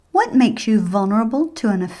What makes you vulnerable to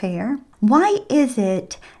an affair? Why is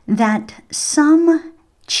it that some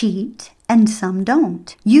cheat and some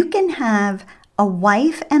don't? You can have a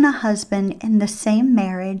wife and a husband in the same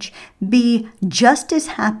marriage be just as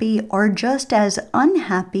happy or just as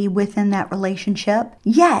unhappy within that relationship,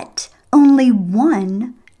 yet only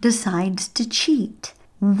one decides to cheat.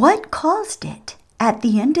 What caused it? At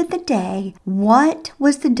the end of the day, what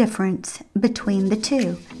was the difference between the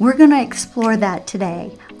two? We're going to explore that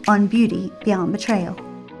today on Beauty Beyond Betrayal.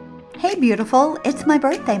 Hey beautiful, it's my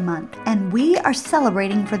birthday month and we are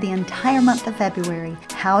celebrating for the entire month of February.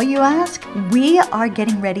 How, you ask? We are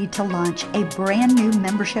getting ready to launch a brand new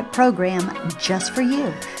membership program just for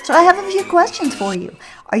you. So I have a few questions for you.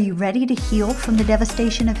 Are you ready to heal from the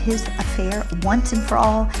devastation of his affair once and for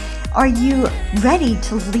all? Are you ready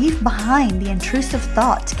to leave behind the intrusive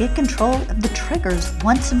thoughts, get control of the triggers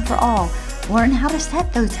once and for all? Learn how to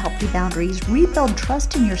set those healthy boundaries, rebuild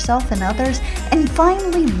trust in yourself and others, and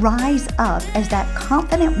finally rise up as that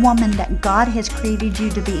confident woman that God has created you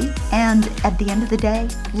to be. And at the end of the day,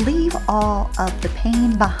 leave all of the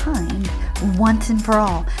pain behind once and for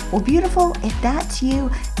all. Well, beautiful, if that's you,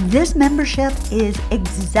 this membership is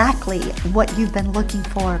exactly what you've been looking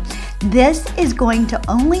for. This is going to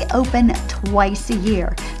only open twice a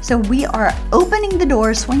year. So we are opening the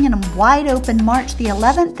doors, swinging them wide open March the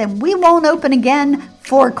 11th, and we won't open again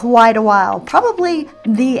for quite a while, probably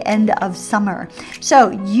the end of summer. So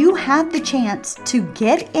you have the chance to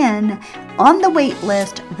get in on the wait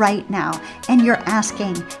list right now. And you're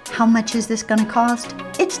asking, how much is this going to cost?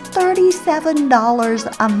 It's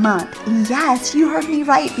 $37 a month. Yes, you heard me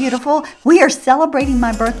right, beautiful. We are celebrating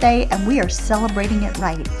my birthday and we are celebrating it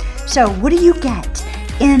right. So what do you get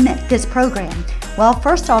in this program? Well,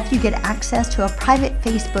 first off, you get access to a private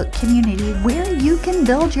Facebook community where you can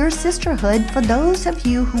build your sisterhood for those of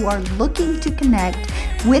you who are looking to connect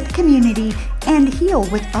with community and heal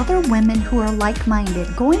with other women who are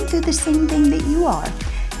like-minded, going through the same thing that you are.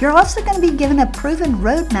 You're also going to be given a proven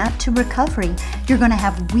roadmap to recovery. You're going to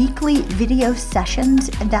have weekly video sessions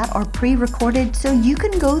that are pre-recorded so you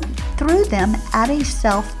can go through them at a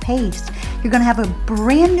self-pace. You're going to have a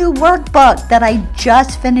brand new workbook that I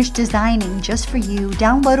just finished designing just for you,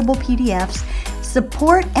 downloadable PDFs,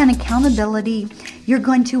 support and accountability. You're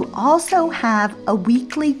going to also have a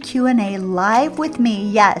weekly Q&A live with me.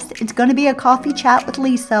 Yes, it's going to be a coffee chat with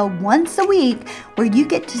Lisa once a week where you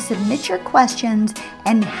get to submit your questions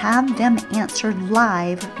and have them answered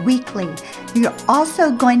live weekly. You're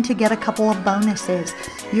also going to get a couple of bonuses.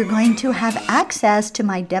 You're going to have access to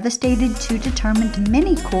my Devastated to Determined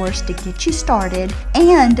mini course to get you started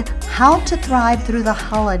and how to thrive through the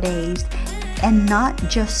holidays and not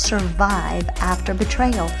just survive after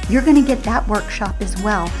betrayal. You're going to get that workshop as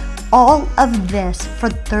well. All of this for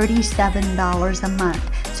 $37 a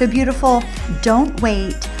month. So beautiful, don't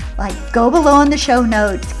wait. Go below in the show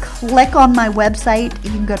notes, click on my website.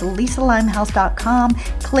 You can go to lisalimehouse.com,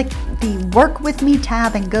 click the Work With Me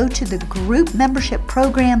tab and go to the group membership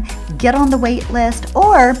program, get on the wait list,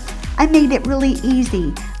 or I made it really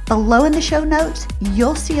easy. Below in the show notes,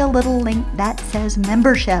 you'll see a little link that says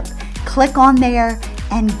membership. Click on there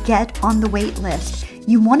and get on the wait list.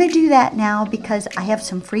 You want to do that now because I have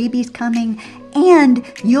some freebies coming and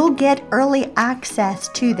you'll get early access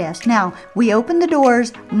to this. Now, we open the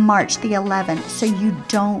doors March the 11th, so you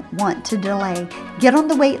don't want to delay. Get on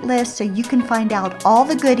the wait list so you can find out all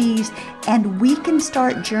the goodies and we can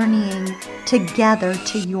start journeying together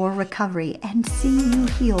to your recovery and see you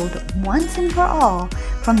healed once and for all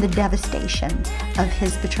from the devastation of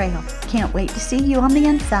his betrayal. Can't wait to see you on the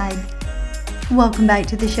inside. Welcome back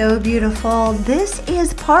to the show, beautiful. This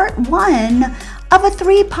is part 1 of a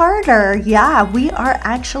 3-parter. Yeah, we are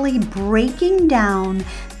actually breaking down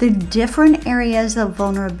the different areas of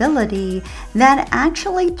vulnerability that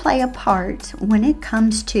actually play a part when it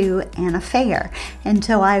comes to an affair. And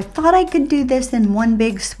so I thought I could do this in one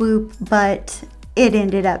big swoop, but it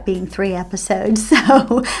ended up being 3 episodes.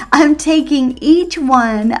 So I'm taking each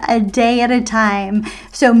one a day at a time.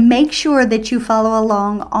 So make sure that you follow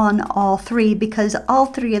along on all 3 because all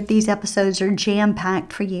 3 of these episodes are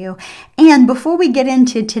jam-packed for you. And before we get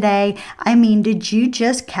into today, did you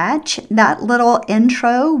just catch that little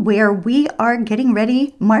intro where we are getting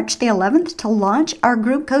ready March the 11th to launch our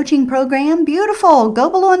group coaching program? Beautiful. Go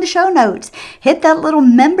below in the show notes. Hit that little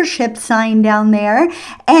membership sign down there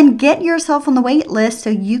and get yourself on the wait list so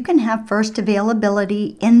you can have first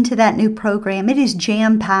availability into that new program. It is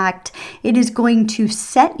jam-packed. It is going to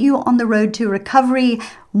set you on the road to recovery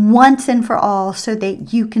once and for all so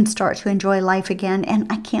that you can start to enjoy life again. And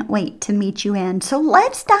I can't wait to meet you in. So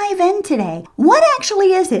let's dive in today. What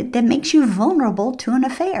actually is it that makes you vulnerable to an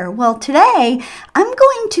affair? Well, today I'm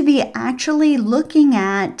going to be actually looking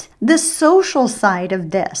at the social side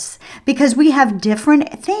of this, because we have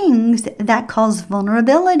different things that cause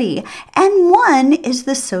vulnerability, and one is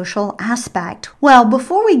the social aspect. Well,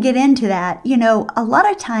 before we get into that, a lot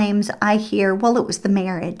of times I hear, well, it was the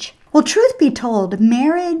marriage. Well, truth be told,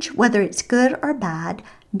 marriage, whether it's good or bad,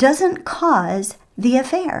 doesn't cause the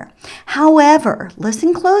affair. However,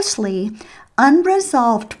 listen closely,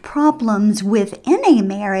 unresolved problems within a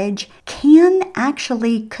marriage can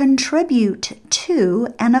actually contribute to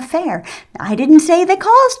an affair. I didn't say they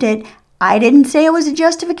caused it. I didn't say it was a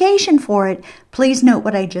justification for it. Please note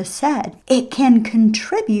what I just said. It can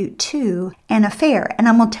contribute to an affair, and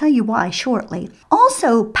I'm going to tell you why shortly.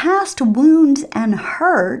 Also, past wounds and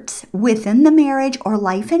hurts within the marriage or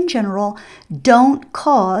life in general don't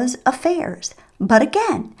cause affairs. But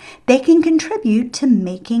again, they can contribute to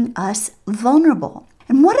making us vulnerable.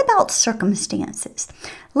 And what about circumstances?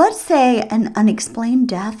 Let's say an unexplained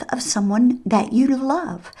death of someone that you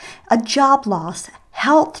love, a job loss,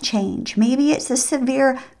 health change, maybe it's a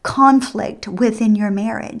severe conflict within your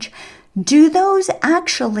marriage. Do those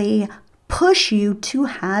actually push you to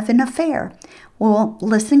have an affair? Well,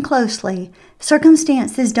 listen closely.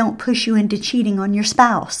 Circumstances don't push you into cheating on your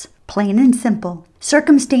spouse. Plain and simple.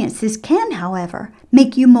 Circumstances can, however,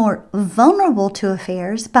 make you more vulnerable to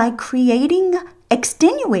affairs by creating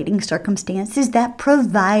extenuating circumstances that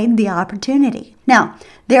provide the opportunity. Now,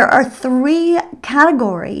 there are 3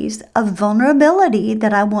 categories of vulnerability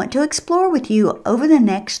that I want to explore with you over the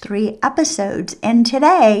next 3 episodes. And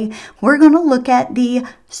today, we're going to look at the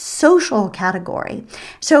social category.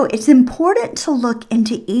 So it's important to look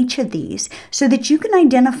into each of these so that you can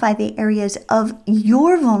identify the areas of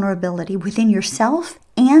your vulnerability within yourself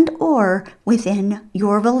and or within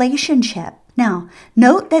your relationship. Now,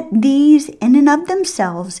 note that these in and of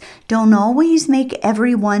themselves don't always make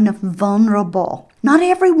everyone vulnerable. Not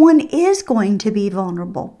everyone is going to be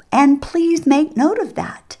vulnerable, and please make note of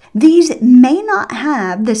that. These may not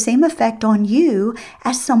have the same effect on you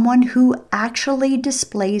as someone who actually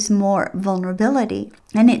displays more vulnerability.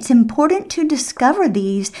 And it's important to discover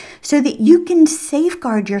these so that you can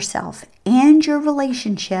safeguard yourself and your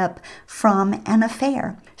relationship from an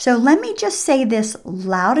affair. So let me just say this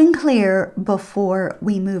loud and clear before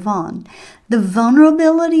we move on. The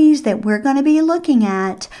vulnerabilities that we're going to be looking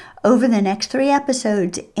at over the next 3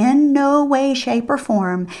 episodes in no way, shape, or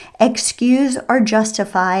form excuse or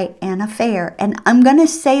justify an affair. And I'm going to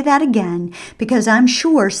say that again because I'm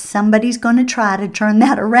sure somebody's going to try to turn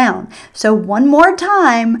that around. So one more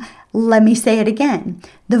time, let me say it again.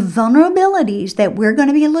 The vulnerabilities that we're going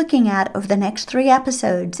to be looking at over the next 3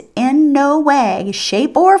 episodes in no way,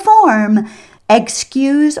 shape, or form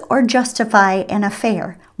excuse or justify an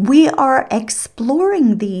affair. We are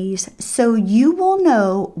exploring these so you will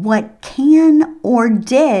know what can or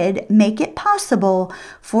did make it possible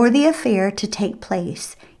for the affair to take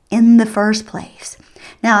place in the first place.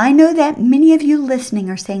 Now, I know that many of you listening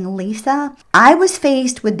are saying, Lisa, I was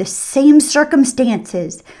faced with the same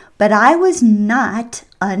circumstances, but I was not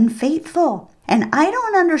unfaithful. And I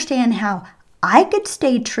don't understand how I could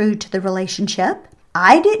stay true to the relationship.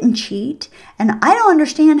 I didn't cheat, and I don't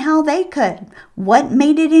understand how they could. What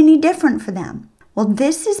made it any different for them? Well,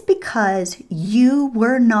 this is because you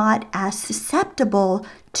were not as susceptible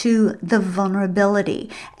to the vulnerability,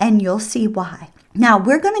 and you'll see why. Now,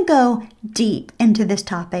 we're going to go deep into this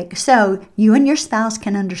topic so you and your spouse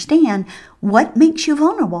can understand what makes you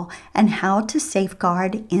vulnerable and how to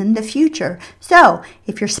safeguard in the future. So,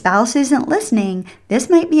 if your spouse isn't listening, this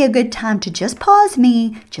might be a good time to just pause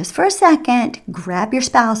me just for a second, grab your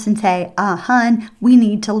spouse and say, hun, we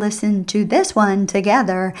need to listen to this one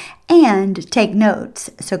together and take notes.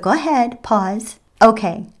 So go ahead, pause.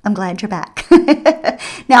 Okay, I'm glad you're back.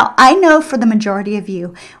 Now, I know for the majority of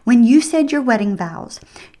you, when you said your wedding vows,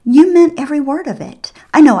 you meant every word of it.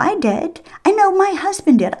 I know I did. I know my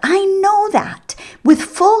husband did. I know that. With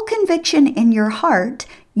full conviction in your heart,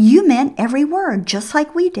 you meant every word, just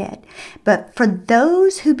like we did. But for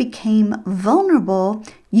those who became vulnerable,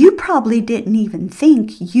 you probably didn't even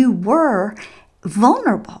think you were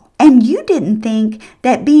vulnerable. And you didn't think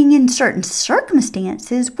that being in certain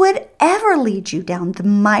circumstances would ever lead you down the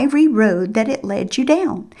miry road that it led you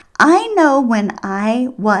down. I know when I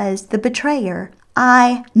was the betrayer,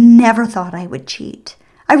 I never thought I would cheat.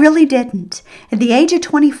 I really didn't. At the age of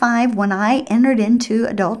 25, when I entered into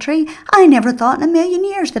adultery, I never thought in a million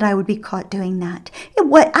years that I would be caught doing that.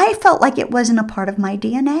 I felt like it wasn't a part of my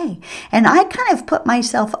DNA. And I kind of put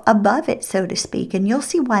myself above it, so to speak. And you'll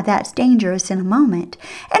see why that's dangerous in a moment.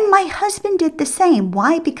 And my husband did the same.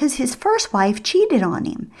 Why? Because his first wife cheated on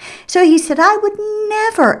him. So he said, I would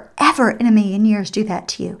never, ever in a million years do that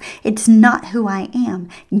to you. It's not who I am.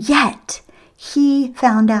 Yet, he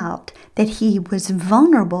found out that he was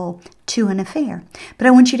vulnerable to an affair. But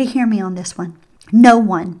I want you to hear me on this one. No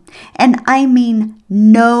one, and I mean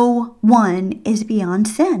no one, is beyond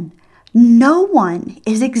sin. No one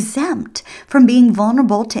is exempt from being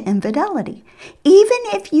vulnerable to infidelity. Even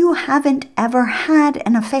if you haven't ever had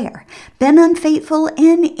an affair, been unfaithful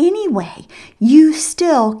in any way, you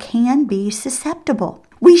still can be susceptible.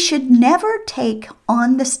 We should never take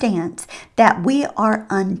on the stance that we are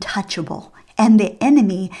untouchable and the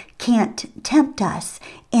enemy can't tempt us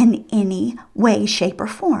in any way, shape, or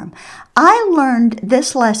form. I learned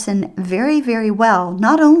this lesson very, very well,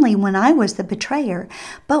 not only when I was the betrayer,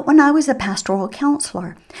 but when I was a pastoral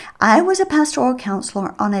counselor. I was a pastoral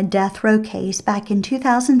counselor on a death row case back in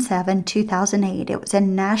 2007, 2008. It was a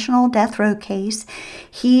national death row case.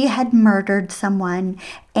 He had murdered someone,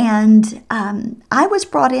 and I was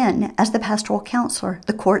brought in as the pastoral counselor.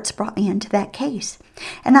 The courts brought me into that case.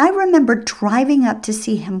 And I remember driving up to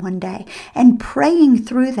see him one day and praying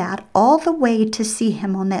through that all the way to see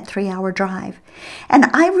him on that 3-hour drive. And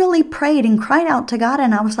I really prayed and cried out to God,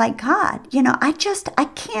 and I was like, God, I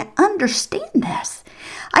can't understand this.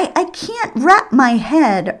 I can't wrap my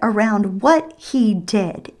head around what he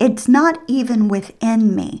did. It's not even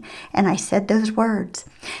within me. And I said those words.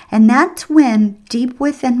 And that's when, deep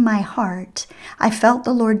within my heart, I felt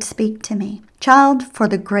the Lord speak to me. Child, for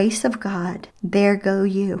the grace of God, there go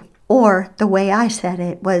you. Or the way I said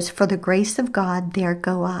it was, for the grace of God, there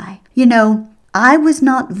go I. I was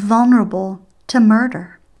not vulnerable to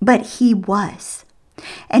murder, but he was.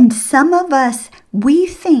 And some of us, we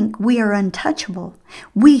think we are untouchable.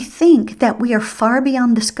 We think that we are far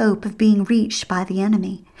beyond the scope of being reached by the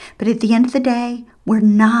enemy. But at the end of the day, we're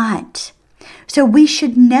not. So we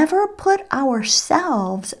should never put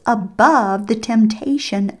ourselves above the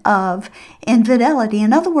temptation of infidelity.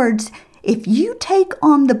 In other words, if you take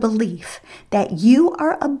on the belief that you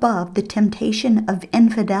are above the temptation of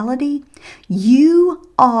infidelity, you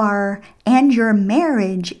are, and your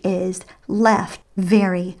marriage is left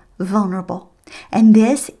very vulnerable. And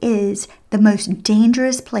this is the most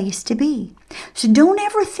dangerous place to be. So don't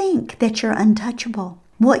ever think that you're untouchable.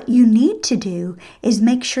 What you need to do is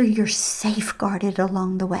make sure you're safeguarded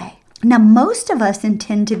along the way. Now, most of us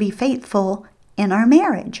intend to be faithful in our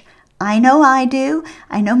marriage. I know I do.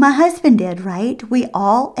 I know my husband did, right? We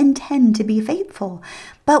all intend to be faithful.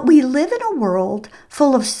 But we live in a world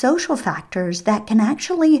full of social factors that can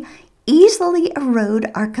actually easily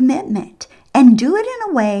erode our commitment and do it in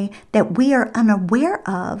a way that we are unaware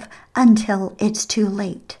of until it's too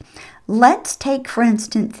late. Let's take, for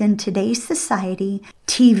instance, in today's society,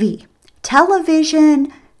 TV,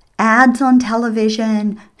 television, ads on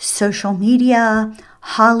television, social media,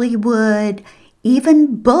 Hollywood,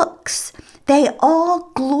 even books. They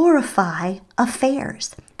all glorify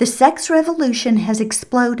affairs. The sex revolution has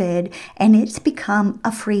exploded and it's become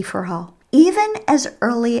a free-for-all. Even as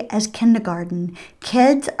early as kindergarten,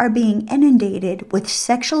 kids are being inundated with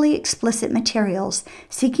sexually explicit materials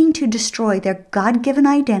seeking to destroy their God-given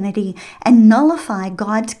identity and nullify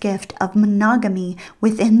God's gift of monogamy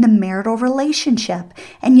within the marital relationship.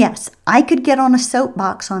 And yes, I could get on a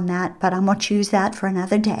soapbox on that, but I'm going to choose that for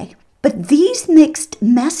another day. But these mixed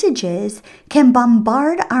messages can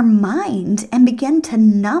bombard our minds and begin to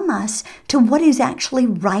numb us to what is actually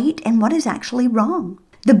right and what is actually wrong.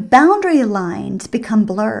 The boundary lines become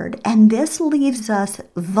blurred, and this leaves us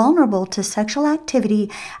vulnerable to sexual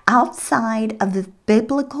activity outside of the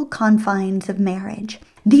biblical confines of marriage.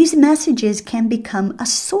 These messages can become a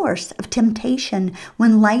source of temptation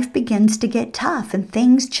when life begins to get tough and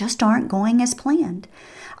things just aren't going as planned.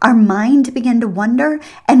 Our minds begin to wander,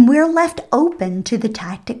 and we're left open to the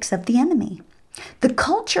tactics of the enemy. The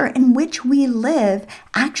culture in which we live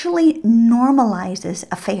actually normalizes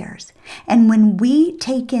affairs. And when we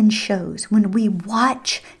take in shows, when we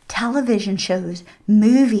watch television shows,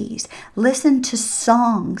 movies, listen to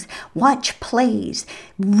songs, watch plays,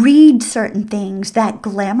 read certain things that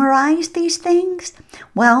glamorize these things,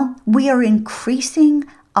 well, we are increasing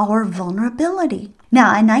our vulnerability.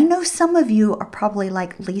 Now, and I know some of you are probably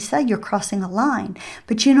like, Lisa, you're crossing a line.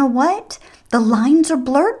 But you know what? The lines are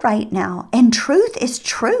blurred right now, and truth is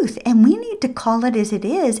truth, and we need to call it as it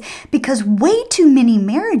is, because way too many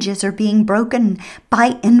marriages are being broken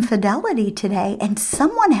by infidelity today, and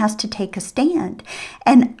someone has to take a stand,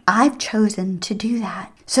 and I've chosen to do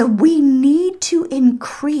that. So we need to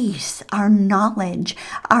increase our knowledge,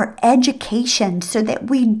 our education, so that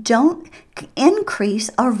we don't increase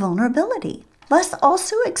our vulnerability. Let's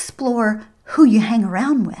also explore who you hang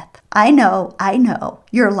around with. I know.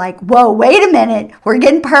 You're like, whoa, wait a minute. We're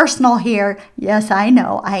getting personal here. Yes, I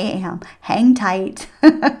know. I am. Hang tight.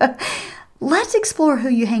 Let's explore who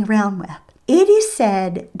you hang around with. It is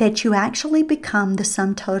said that you actually become the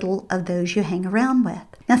sum total of those you hang around with.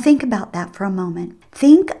 Now think about that for a moment.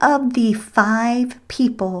 Think of the 5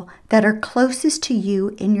 people that are closest to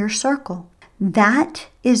you in your circle. That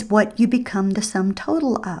is what you become the sum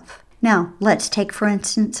total of. Now, let's take, for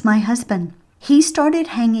instance, my husband. He started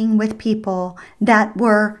hanging with people that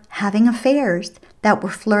were having affairs, that were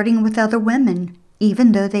flirting with other women,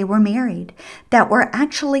 even though they were married, that were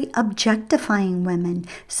actually objectifying women.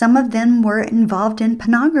 Some of them were involved in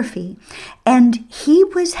pornography. And he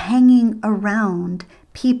was hanging around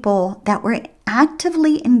people that were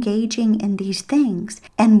actively engaging in these things.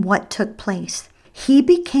 And what took place? He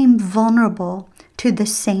became vulnerable to the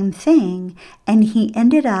same thing, and he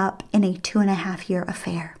ended up in a 2.5-year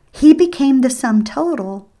affair. He became the sum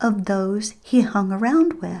total of those he hung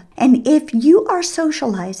around with. And if you are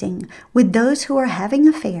socializing with those who are having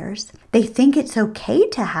affairs, they think it's okay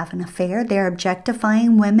to have an affair. They're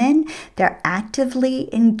objectifying women. They're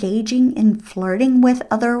actively engaging in flirting with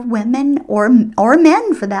other women or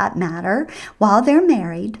men for that matter while they're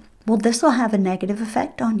married. Well, this will have a negative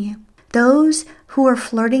effect on you. Those who are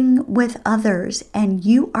flirting with others and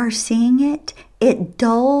you are seeing it, it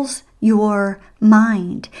dulls your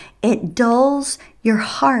mind. It dulls your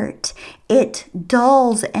heart. It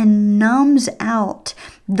dulls and numbs out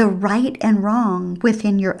the right and wrong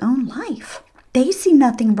within your own life. They see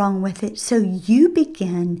nothing wrong with it, so you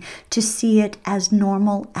begin to see it as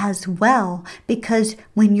normal as well, because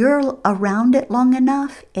when you're around it long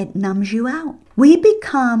enough, it numbs you out. We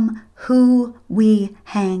become who we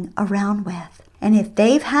hang around with. And if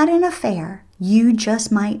they've had an affair, you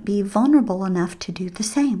just might be vulnerable enough to do the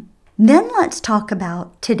same. Then let's talk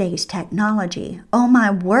about today's technology. Oh my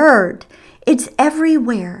word, it's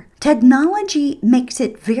everywhere. Technology makes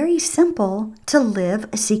it very simple to live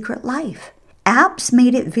a secret life. Apps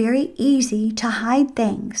made it very easy to hide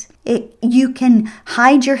things. You can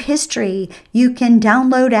hide your history. You can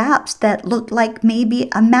download apps that look like maybe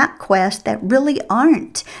a map quest that really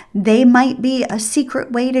aren't. They might be a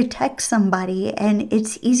secret way to text somebody, and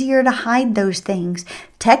it's easier to hide those things.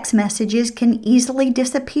 Text messages can easily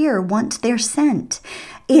disappear once they're sent.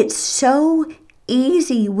 It's so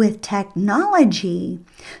easy with technology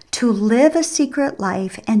to live a secret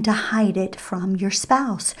life and to hide it from your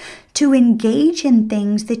spouse, to engage in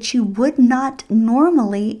things that you would not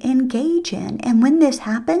normally engage in. And when this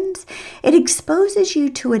happens, it exposes you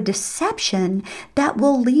to a deception that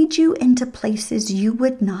will lead you into places you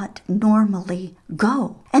would not normally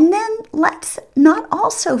go. And then let's not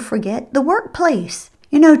also forget the workplace.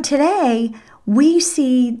 Today we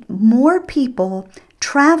see more people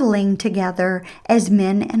traveling together as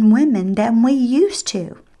men and women than we used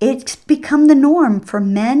to. It's become the norm for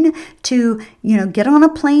men to, get on a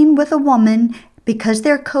plane with a woman because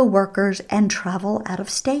they're co-workers and travel out of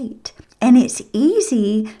state. And it's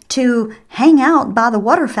easy to hang out by the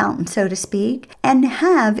water fountain, so to speak, and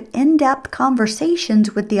have in-depth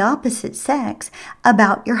conversations with the opposite sex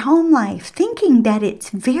about your home life, thinking that it's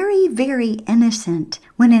very, very innocent,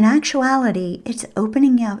 when in actuality, it's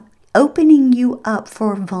opening you up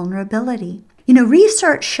for vulnerability.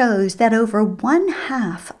 Research shows that over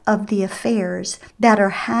 1/2 of the affairs that are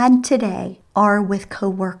had today are with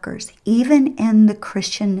co-workers, even in the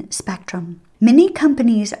Christian spectrum. Many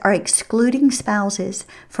companies are excluding spouses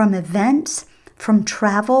from events, from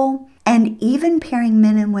travel, and even pairing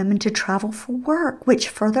men and women to travel for work, which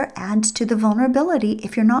further adds to the vulnerability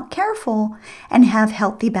if you're not careful and have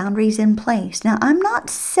healthy boundaries in place. Now, I'm not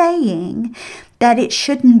saying that it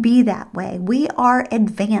shouldn't be that way. We are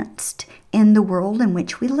advanced in the world in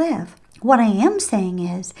which we live. What I am saying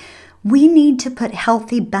is we need to put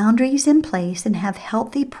healthy boundaries in place and have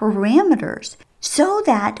healthy parameters so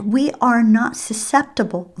that we are not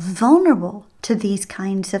susceptible, vulnerable to these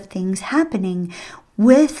kinds of things happening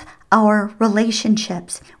with our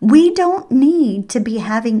relationships. We don't need to be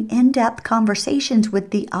having in-depth conversations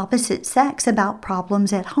with the opposite sex about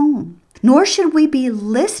problems at home. Nor should we be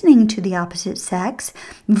listening to the opposite sex,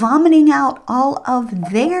 vomiting out all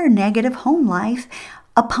of their negative home life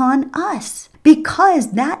upon us,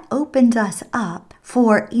 because that opens us up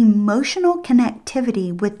for emotional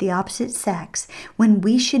connectivity with the opposite sex when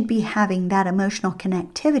we should be having that emotional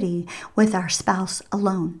connectivity with our spouse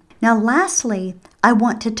alone. Now, lastly, I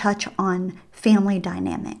want to touch on family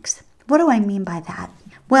dynamics. What do I mean by that?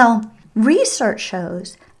 Well, research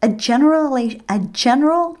shows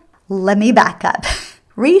let me back up.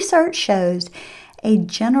 Research shows a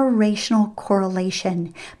generational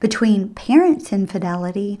correlation between parents'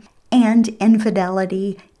 infidelity and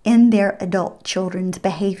infidelity in their adult children's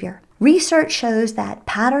behavior. Research shows that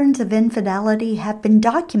patterns of infidelity have been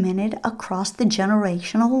documented across the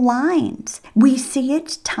generational lines. We see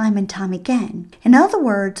it time and time again. In other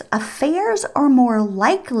words, affairs are more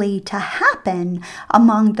likely to happen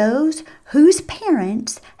among those whose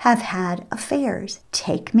parents have had affairs.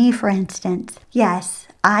 Take me, for instance. Yes,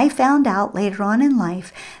 I found out later on in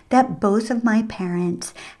life that both of my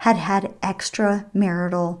parents had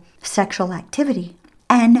extramarital sexual activity,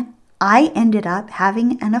 and I ended up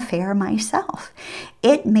having an affair myself.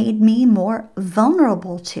 It made me more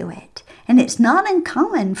vulnerable to it. And it's not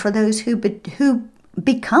uncommon for those who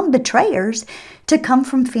become betrayers to come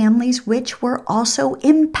from families which were also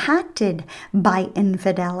impacted by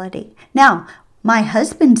infidelity. Now, my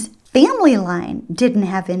husband's family line didn't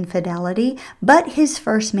have infidelity, but his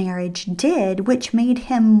first marriage did, which made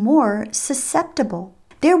him more susceptible.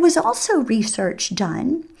 There was also research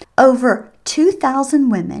done over 2,000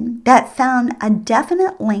 women that found a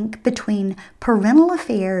definite link between parental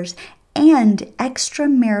affairs and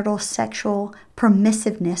extramarital sexual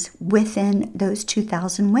permissiveness within those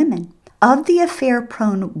 2,000 women. Of the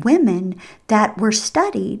affair-prone women that were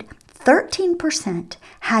studied, 13%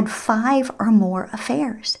 had 5 or more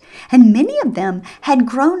affairs, and many of them had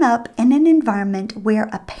grown up in an environment where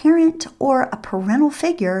a parent or a parental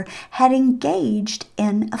figure had engaged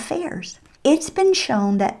in affairs. It's been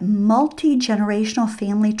shown that multi-generational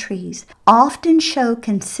family trees often show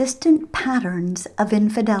consistent patterns of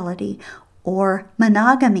infidelity or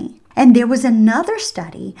monogamy. And there was another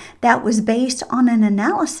study that was based on an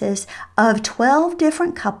analysis of 12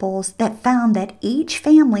 different couples that found that each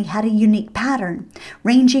family had a unique pattern,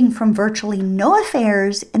 ranging from virtually no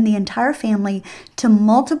affairs in the entire family to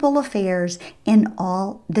multiple affairs in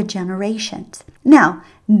all the generations. Now,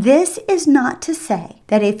 this is not to say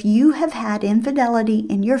that if you have had infidelity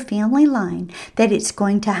in your family line, that it's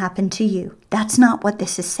going to happen to you. That's not what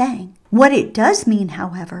this is saying. What it does mean,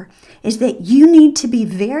 however, is that you need to be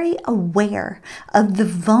very aware of the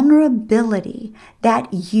vulnerability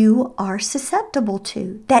that you are susceptible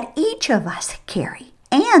to, that each of us carry.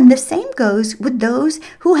 And the same goes with those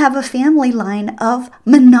who have a family line of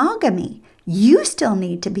monogamy. You still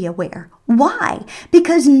need to be aware. Why?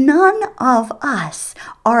 Because none of us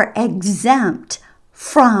are exempt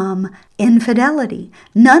from infidelity.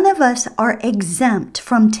 None of us are exempt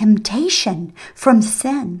from temptation, from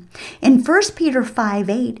sin. In 1 Peter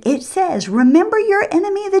 5:8, it says, "Remember your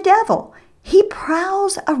enemy, the devil. He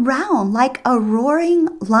prowls around like a roaring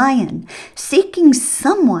lion, seeking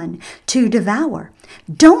someone to devour."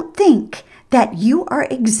 Don't think that you are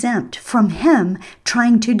exempt from him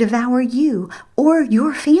trying to devour you or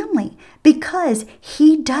your family, because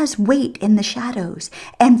he does wait in the shadows.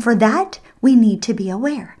 And for that, we need to be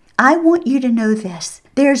aware. I want you to know this.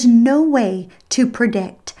 There's no way to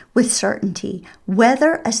predict with certainty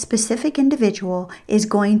whether a specific individual is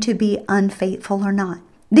going to be unfaithful or not.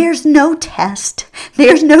 There's no test.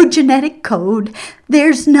 There's no genetic code.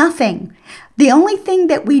 There's nothing. The only thing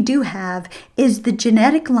that we do have is the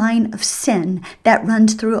genetic line of sin that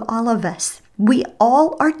runs through all of us. We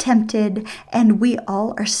all are tempted, and we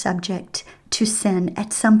all are subject to sin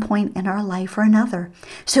at some point in our life or another.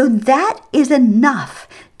 So that is enough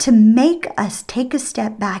to make us take a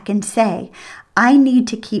step back and say, I need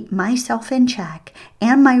to keep myself in check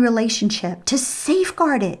and my relationship to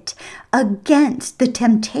safeguard it against the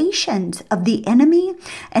temptations of the enemy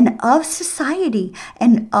and of society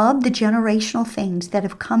and of the generational things that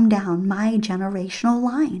have come down my generational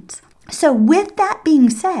lines. So with that being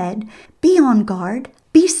said, be on guard,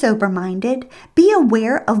 be sober-minded, be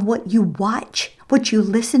aware of what you watch, what you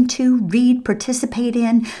listen to, read, participate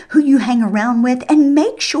in, who you hang around with, and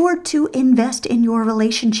make sure to invest in your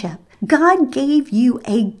relationship. God gave you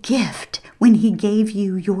a gift when He gave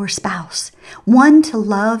you your spouse, one to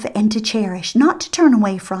love and to cherish, not to turn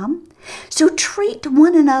away from. So treat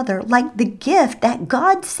one another like the gift that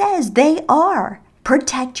God says they are.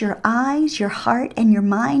 Protect your eyes, your heart, and your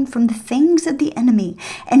mind from the things of the enemy,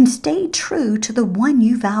 and stay true to the one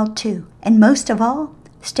you vowed to. And most of all,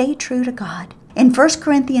 stay true to God. In 1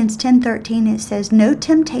 Corinthians 10:13 it says, "No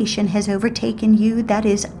temptation has overtaken you that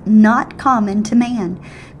is not common to man.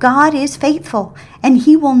 God is faithful, and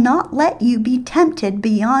He will not let you be tempted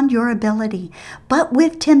beyond your ability. But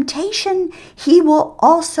with temptation, He will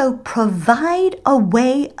also provide a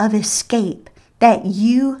way of escape that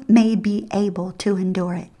you may be able to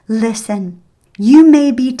endure it." Listen, you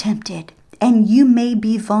may be tempted and you may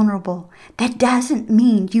be vulnerable. That doesn't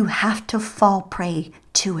mean you have to fall prey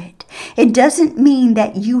to it. It doesn't mean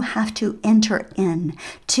that you have to enter in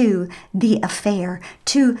to the affair,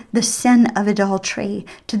 to the sin of adultery,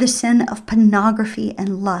 to the sin of pornography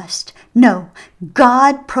and lust. No,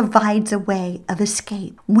 God provides a way of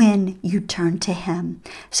escape when you turn to Him.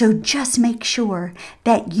 So just make sure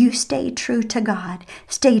that you stay true to God,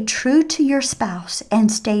 stay true to your spouse,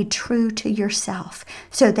 and stay true to yourself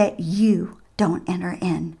so that you don't enter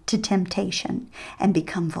into temptation and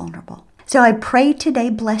become vulnerable. So I pray today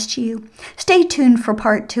blessed you. Stay tuned for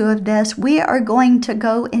part 2 of this. We are going to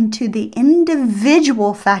go into the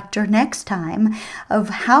individual factor next time of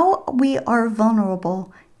how we are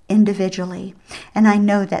vulnerable individually. And I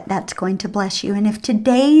know that that's going to bless you. And if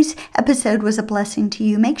today's episode was a blessing to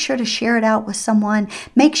you, make sure to share it out with someone.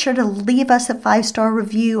 Make sure to leave us a 5-star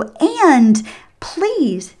review, and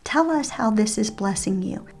please tell us how this is blessing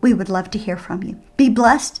you. We would love to hear from you. Be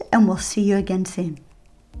blessed, and we'll see you again soon.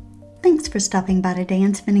 Thanks for stopping by today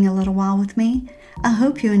and spending a little while with me. I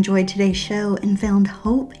hope you enjoyed today's show and found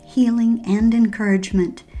hope, healing, and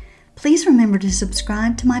encouragement. Please remember to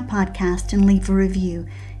subscribe to my podcast and leave a review.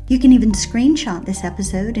 You can even screenshot this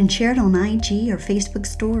episode and share it on IG or Facebook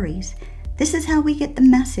stories. This is how we get the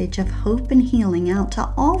message of hope and healing out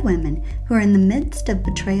to all women who are in the midst of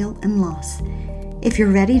betrayal and loss. If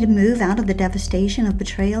you're ready to move out of the devastation of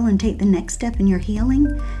betrayal and take the next step in your healing,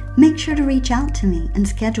 make sure to reach out to me and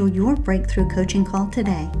schedule your breakthrough coaching call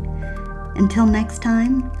today. Until next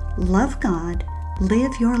time, love God,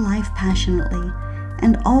 live your life passionately,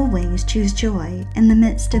 and always choose joy in the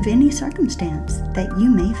midst of any circumstance that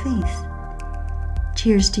you may face.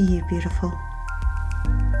 Cheers to you, beautiful.